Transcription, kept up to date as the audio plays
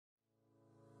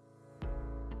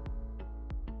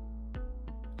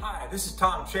Hi, this is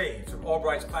Tom Shades from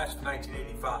Albright's class of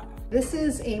 1985. This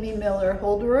is Amy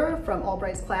Miller-Holderer from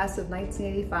Albright's class of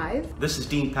 1985. This is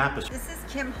Dean Pappas. This is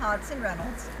Kim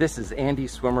Hodson-Reynolds. This is Andy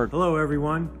Swimmer. Hello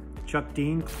everyone, Chuck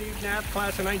Dean. Steve Knapp,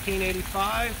 class of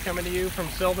 1985, coming to you from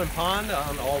Sylvan Pond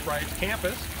on Albright's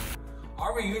campus.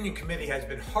 Our reunion committee has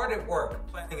been hard at work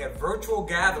planning a virtual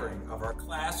gathering of our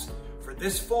class for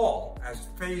this fall as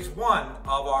phase 1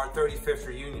 of our 35th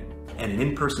reunion. And an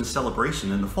in-person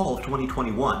celebration in the fall of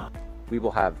 2021. We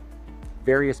will have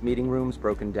various meeting rooms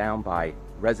broken down by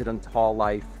residence hall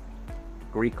life,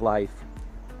 Greek life,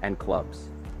 and clubs.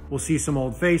 We'll see some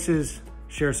old faces,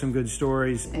 share some good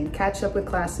stories, And catch up with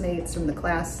classmates from the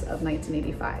class of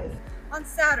 1985. On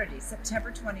Saturday,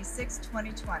 September 26,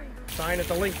 2020. Sign at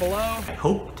the link below. I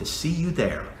hope to see you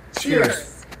there.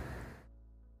 Cheers.